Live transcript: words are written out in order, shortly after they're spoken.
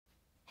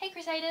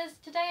Crusaders!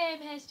 Today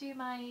I'm here to do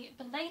my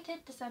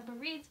belated December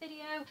reads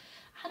video. I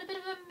had a bit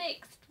of a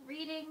mixed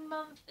reading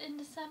month in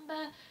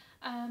December,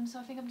 so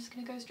I think I'm just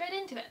going to go straight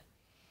into it.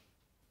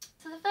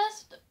 So the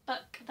first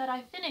book that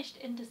I finished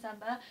in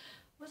December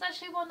was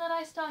actually one that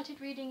I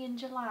started reading in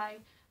July.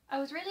 I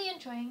was really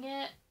enjoying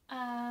it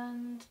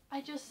and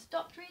I just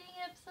stopped reading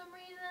it for some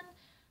reason,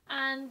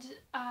 and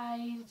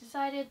I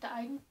decided that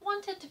I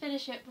wanted to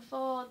finish it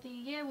before the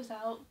year was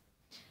out,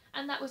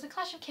 and that was A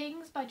Clash of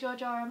Kings by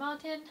George R.R.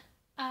 Martin.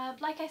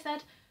 Like I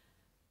said,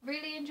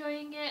 really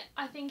enjoying it.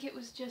 I think it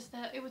was just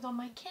that it was on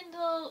my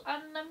Kindle,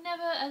 and I'm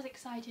never as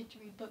excited to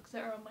read books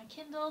that are on my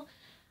Kindle,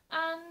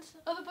 and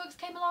other books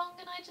came along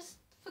and I just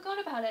forgot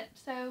about it.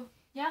 So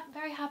yeah,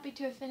 very happy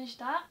to have finished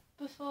that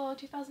before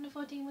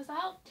 2014 was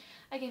out.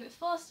 I gave it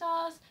 4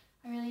 stars.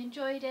 I really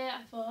enjoyed it.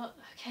 I thought,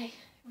 okay,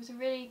 it was a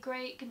really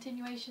great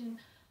continuation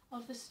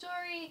of the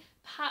story.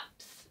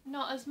 Perhaps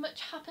not as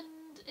much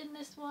happened in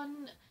this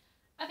one.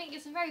 I think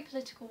it's a very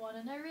political one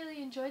and I really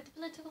enjoyed the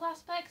political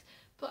aspects,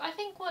 but I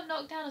think what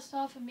knocked down a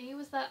star for me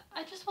was that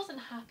I just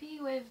wasn't happy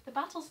with the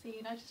battle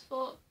scene. I just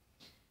thought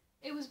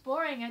it was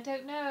boring. I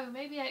don't know,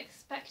 maybe I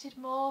expected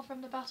more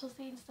from the battle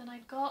scenes than I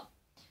got.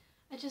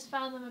 I just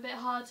found them a bit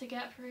hard to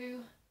get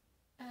through.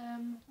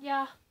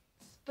 Yeah,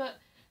 but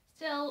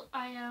still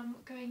I am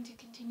going to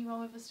continue on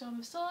with A Storm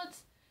of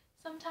Swords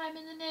sometime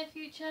in the near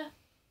future.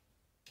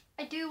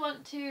 I do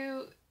want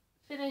to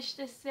finish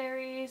this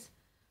series,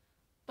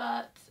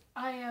 but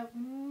I am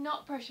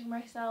not pushing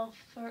myself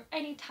for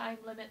any time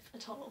limits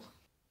at all.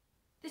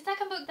 The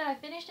second book that I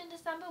finished in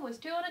December was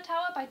Two on a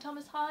Tower by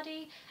Thomas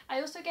Hardy.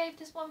 I also gave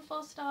this one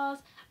 4 stars.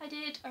 I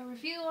did a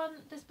review on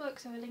this book,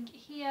 so I'll link it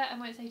here. I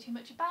won't say too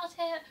much about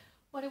it.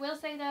 What I will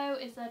say though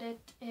is that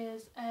it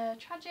is a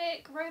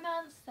tragic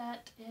romance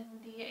set in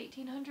the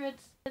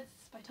 1800s.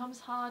 It's by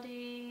Thomas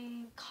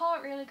Hardy.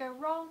 Can't really go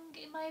wrong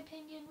in my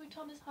opinion with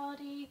Thomas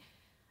Hardy,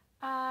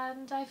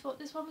 and I thought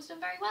this one was done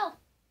very well.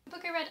 The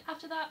book I read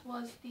after that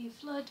was The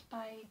Flood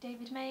by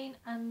David Main,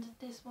 and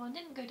this one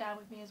didn't go down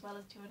with me as well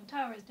as Two on a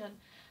Tower has done.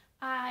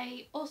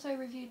 I also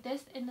reviewed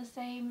this in the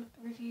same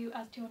review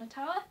as Two on a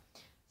Tower,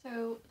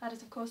 so that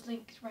is of course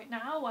linked right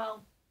now.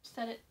 I'll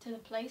set it to the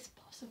place,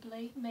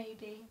 possibly,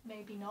 maybe,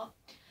 maybe not.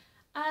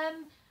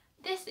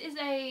 This is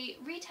a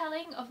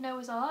retelling of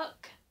Noah's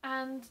Ark,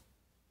 and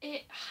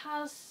it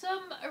has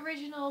some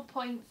original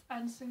points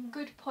and some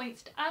good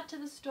points to add to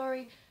the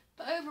story,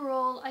 but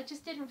overall I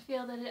just didn't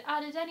feel that it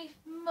added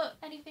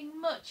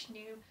anything much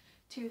new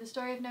to the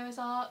story of Noah's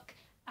Ark,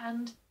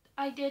 and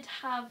I did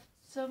have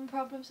some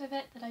problems with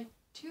it that I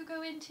do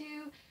go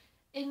into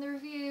in the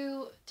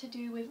review, to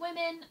do with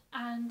women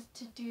and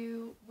to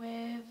do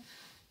with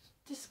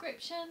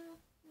description.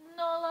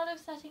 Not a lot of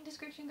setting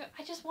description.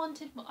 I just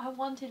wanted more. I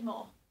wanted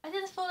more. I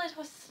didn't fall into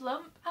a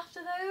slump after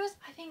those.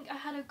 I think I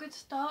had a good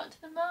start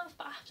to the month,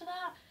 but after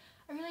that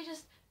I really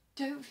just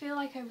don't feel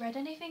like I read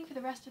anything for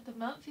the rest of the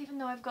month, even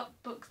though I've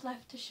got books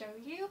left to show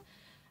you.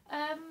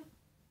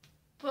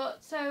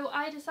 But so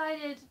I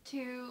decided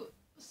to,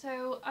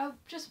 so I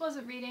just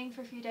wasn't reading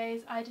for a few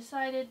days. I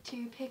decided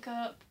to pick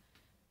up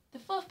the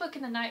 4th book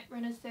in the Night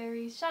Runners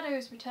series,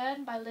 Shadow's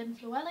Return by Lynn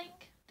Llewellyn.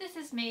 This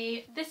is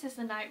me, this is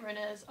the Night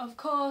Runners. Of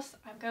course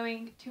I'm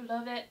going to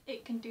love it.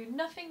 It can do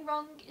nothing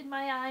wrong in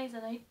my eyes,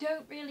 and I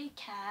don't really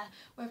care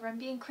whether I'm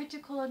being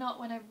critical or not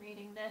when I'm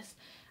reading this.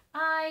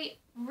 I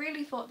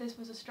really thought this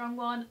was a strong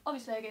one.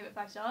 Obviously I gave it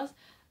 5 stars.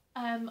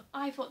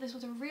 I thought this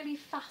was a really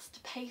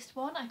fast-paced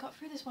one. I got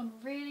through this one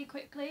really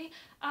quickly.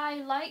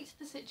 I liked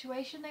the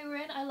situation they were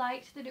in. I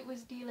liked that it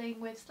was dealing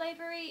with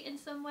slavery in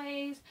some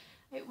ways.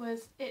 It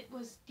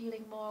was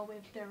dealing more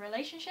with their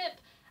relationship,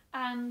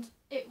 and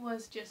it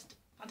was just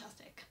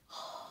fantastic.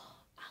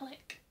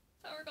 Alec,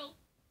 Thurgle.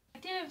 I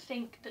didn't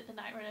think that the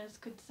Night Runners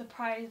could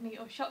surprise me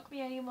or shock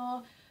me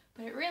anymore,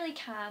 but it really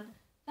can.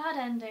 That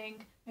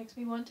ending makes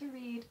me want to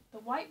read The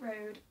White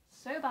Road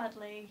so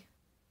badly.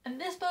 And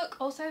this book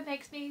also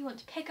makes me want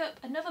to pick up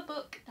another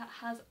book that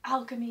has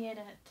alchemy in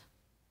it.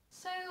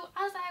 So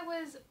as I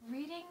was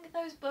reading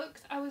those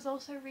books, I was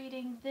also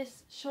reading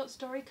this short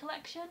story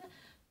collection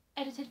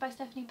edited by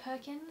Stephanie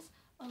Perkins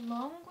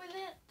along with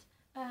it.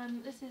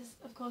 This is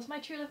of course My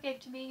True Love Gave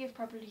to Me. You've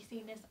probably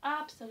seen this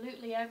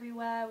absolutely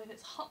everywhere with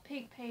its hot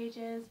pink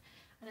pages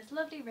and its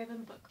lovely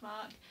ribbon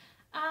bookmark.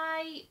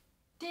 I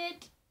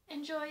did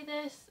enjoy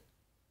this.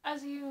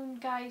 As you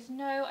guys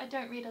know, I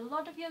don't read a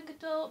lot of young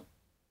adult,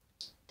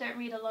 don't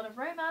read a lot of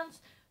romance,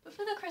 but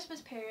for the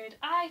Christmas period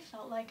I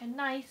felt like a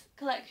nice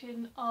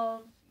collection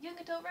of young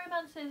adult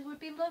romances would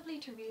be lovely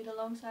to read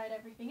alongside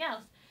everything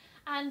else,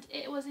 and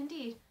it was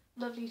indeed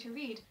lovely to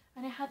read,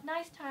 and I had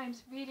nice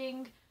times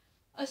reading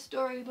a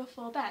story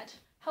before bed.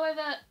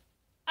 However,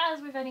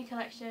 as with any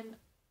collection,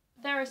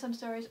 there are some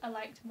stories I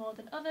liked more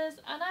than others,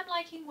 and I'm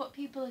liking what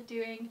people are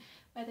doing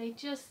where they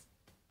just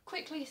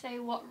quickly say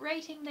what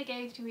rating they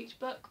gave to each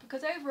book,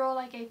 because overall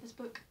I gave this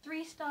book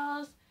 3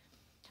 stars,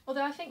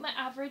 although I think my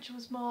average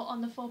was more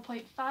on the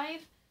 4.5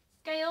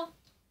 scale.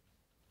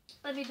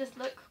 Let me just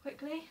look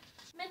quickly.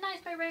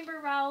 Midnights by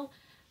Rainbow Rowell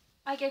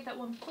I gave that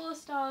one 4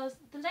 stars.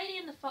 The Lady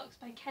and the Fox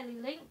by Kelly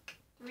Link,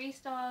 3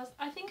 stars.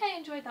 I think I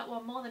enjoyed that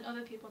one more than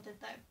other people did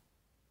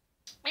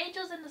though.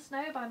 Angels in the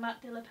Snow by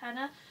Matt De La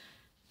Pena,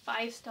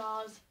 5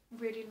 stars.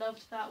 Really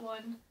loved that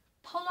one.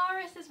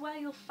 Polaris is Where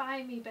You'll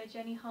Find Me by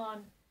Jenny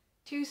Han,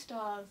 2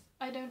 stars.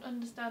 I don't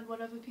understand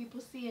what other people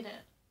see in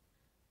it.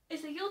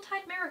 It's a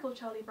Yuletide Miracle,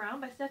 Charlie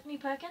Brown by Stephanie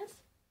Perkins,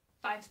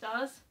 5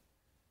 stars.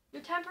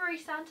 Your Temporary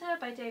Santa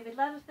by David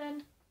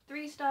Levithan,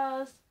 3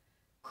 stars.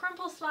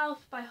 Crumple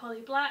Slough by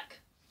Holly Black,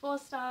 4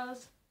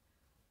 stars.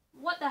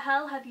 What the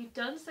Hell Have You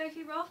Done,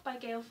 Sophie Roth by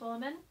Gail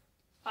Foreman,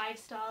 5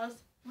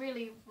 stars.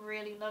 Really,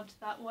 really loved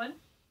that one.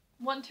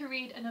 Want to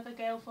read another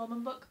Gail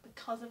Foreman book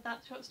because of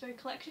that short story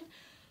collection,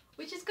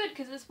 which is good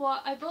because it's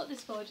what I bought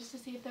this for, just to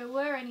see if there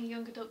were any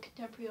young adult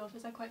contemporary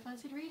authors I quite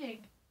fancied reading.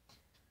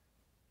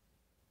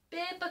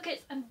 Beer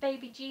Buckets and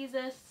Baby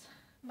Jesus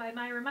by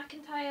Myra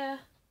McIntyre,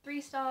 3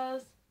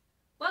 stars.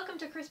 Welcome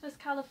to Christmas,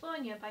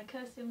 California by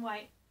Kirsten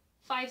White,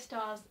 5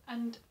 stars,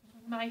 and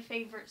my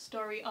favourite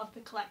story of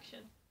the collection.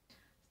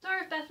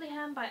 Star of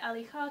Bethlehem by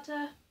Ali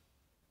Carter,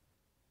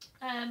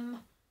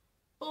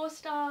 4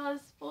 stars,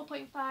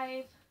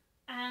 4.5,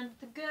 and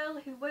The Girl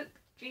Who Woke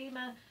the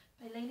Dreamer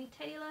by Laini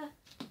Taylor,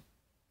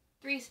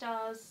 3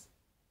 stars,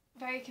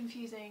 very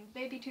confusing,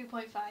 maybe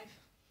 2.5.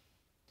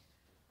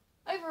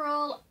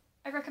 Overall,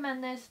 I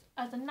recommend this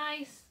as a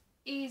nice,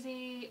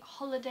 easy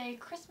holiday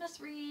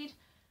Christmas read,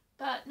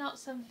 but not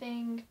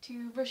something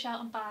to rush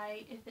out and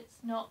buy if it's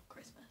not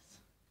Christmas.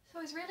 So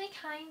I was really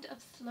kind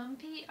of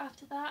slumpy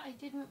after that. I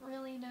didn't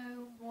really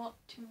know what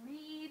to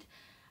read.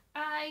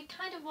 I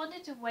kind of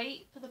wanted to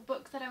wait for the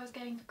books that I was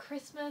getting for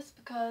Christmas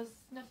because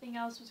nothing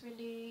else was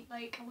really,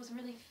 I wasn't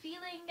really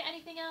feeling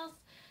anything else.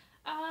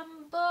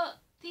 But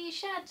the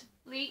shed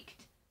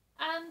leaked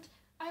and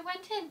I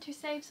went in to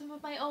save some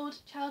of my old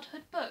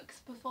childhood books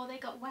before they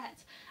got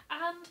wet,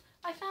 and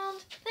I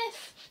found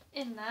this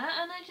in there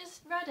and I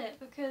just read it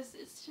because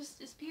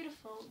it's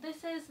beautiful.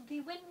 This is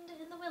The Wind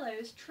in the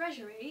Willows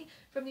Treasury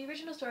from the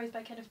original stories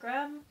by Kenneth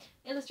Grahame,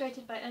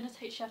 illustrated by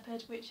Ernest H.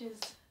 Shepard, which is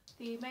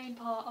the main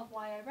part of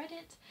why I read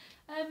it.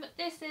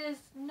 This is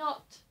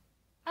not,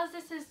 as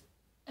this is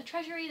a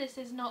treasury, this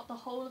is not the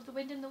whole of The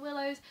Wind in the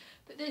Willows,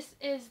 but this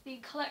is the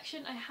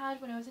collection I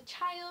had when I was a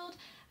child,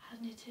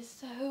 and it is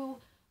so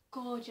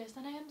gorgeous,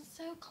 and I am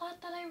so glad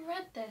that I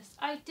read this.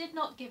 I did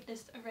not give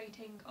this a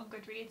rating on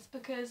Goodreads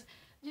because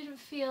I didn't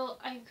feel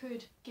I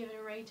could give it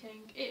a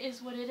rating. It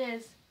is what it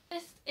is.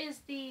 This is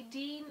the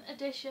Dean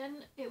edition.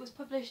 It was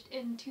published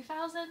in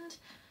 2000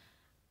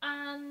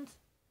 and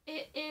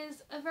it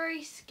is a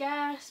very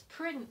scarce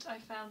print, I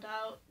found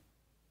out.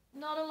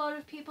 Not a lot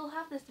of people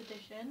have this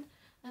edition,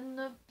 and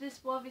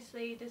this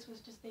was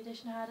just the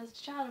edition I had as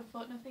a child and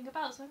thought nothing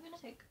about, so I'm going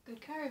to take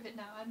good care of it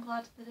now. I'm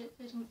glad that it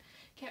didn't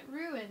get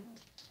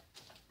ruined.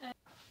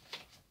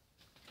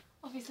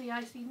 Obviously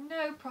I see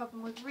no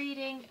problem with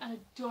reading and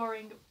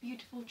adoring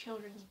beautiful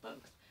children's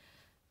books.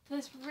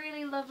 There's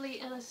really lovely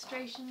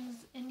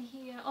illustrations in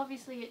here.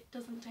 Obviously it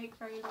doesn't take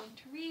very long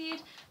to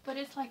read, but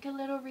it's like a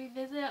little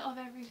revisit of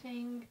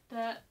everything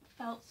that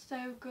felt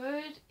so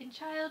good in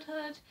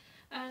childhood,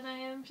 and I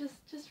am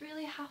just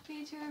really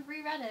happy to have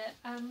reread it,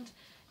 and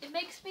it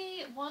makes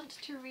me want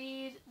to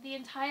read the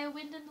entire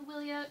Wind in the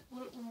Willows.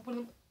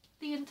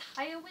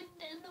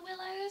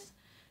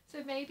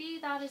 So maybe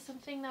that is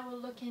something that we'll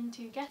look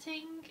into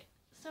getting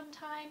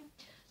sometime.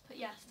 But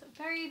yes, a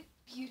very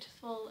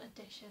beautiful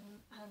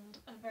edition and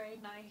a very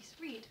nice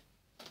read.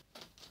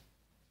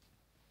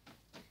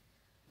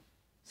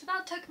 So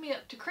that took me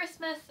up to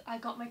Christmas. I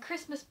got my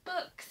Christmas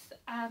books,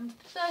 and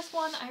the first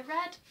one I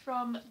read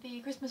from the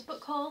Christmas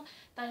book haul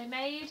that I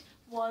made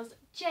was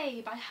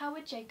Jay by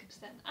Howard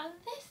Jacobson, and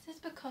this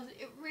is because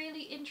it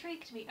really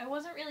intrigued me. I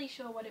wasn't really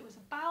sure what it was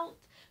about,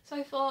 so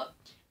I thought,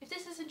 if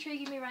this is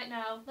intriguing me right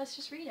now, let's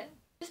just read it.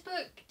 This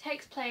book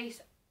takes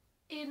place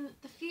in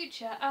the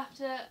future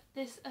after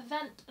this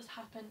event has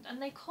happened,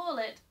 and they call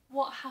it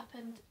What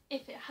Happened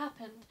If It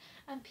Happened,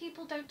 and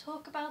people don't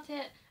talk about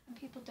it and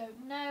people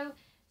don't know,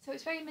 so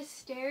it's very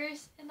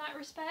mysterious in that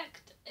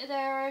respect.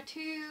 There are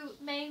 2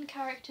 main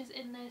characters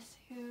in this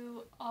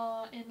who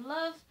are in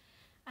love,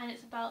 and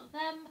it's about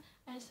them,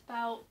 and it's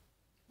about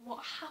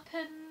what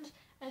happened,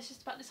 and it's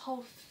just about this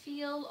whole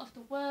feel of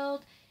the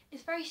world.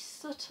 It's very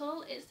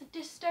subtle. It's a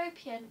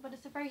dystopian, but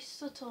it's a very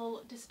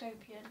subtle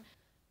dystopian.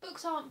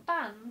 Books aren't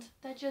banned,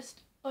 they're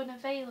just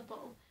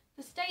unavailable.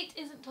 The state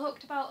isn't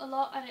talked about a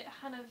lot, and it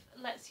kind of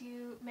lets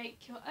you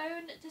make your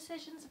own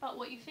decisions about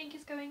what you think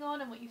is going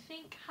on and what you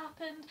think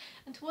happened,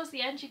 and towards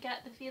the end you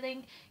get the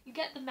feeling, you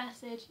get the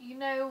message, you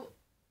know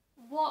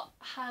what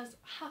has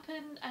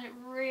happened, and it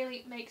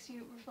really makes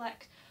you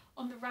reflect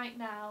on the right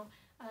now,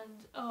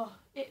 and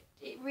it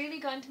really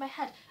got into my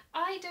head.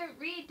 I don't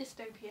read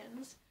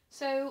dystopians,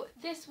 so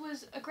this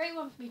was a great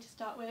one for me to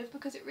start with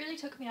because it really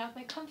took me out of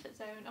my comfort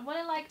zone, and what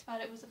I liked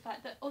about it was the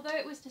fact that although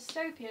it was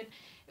dystopian,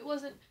 it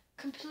wasn't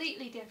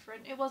completely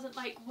different. It wasn't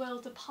like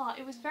worlds apart.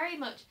 It was very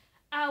much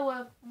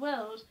our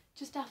world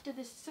just after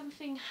this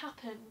something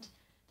happened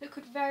that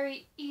could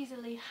very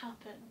easily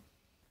happen.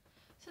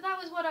 So that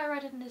was what I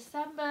read in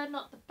December.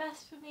 Not the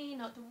best for me,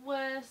 not the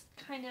worst,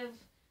 kind of,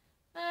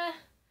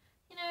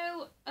 you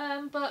know,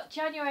 but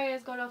January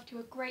has got off to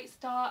a great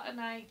start and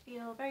I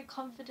feel very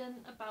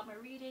confident about my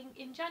reading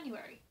in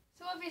January.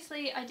 So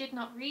obviously I did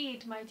not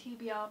read my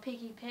TBR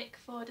piggy pick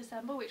for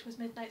December, which was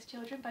Midnight's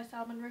Children by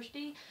Salman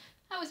Rushdie.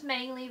 That was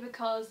mainly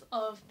because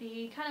of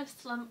the kind of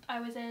slump I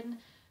was in.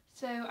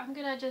 So I'm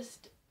gonna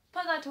just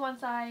put that to one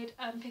side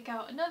and pick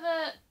out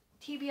another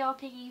TBR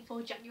piggy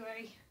for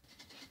January.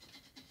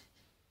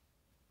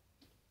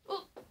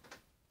 Oh,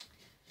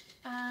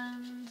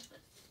 and let's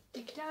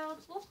dig down.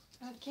 Oh,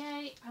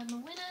 okay, and the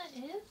winner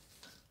is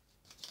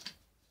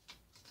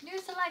New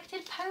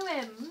Selected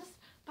Poems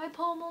by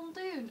Paul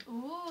Muldoon.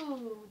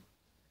 Ooh.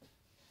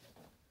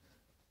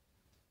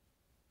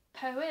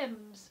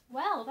 Poems.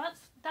 Well,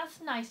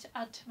 that's nice to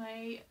add to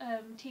my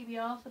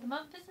TBR for the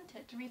month, isn't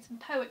it? To read some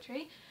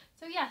poetry.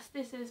 So yes,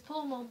 this is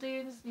Paul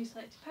Muldoon's New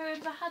Selected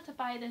Poems. I had to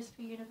buy this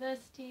for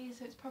university,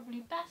 so it's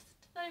probably best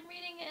that I'm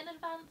reading it in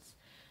advance.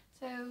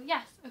 So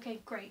yes, okay,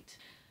 great.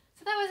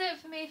 So that was it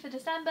for me for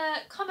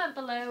December. Comment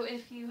below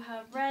if you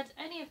have read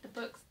any of the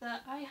books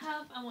that I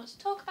have and want to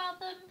talk about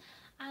them,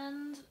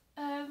 and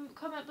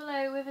comment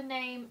below with a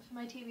name for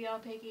my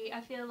TBR piggy. I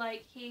feel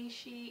like he,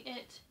 she,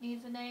 it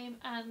needs a name,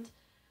 and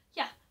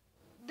yeah,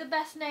 the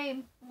best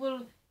name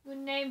will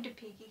name the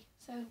piggy.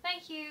 So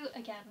thank you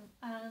again,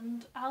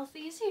 and I'll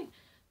see you soon.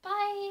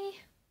 Bye!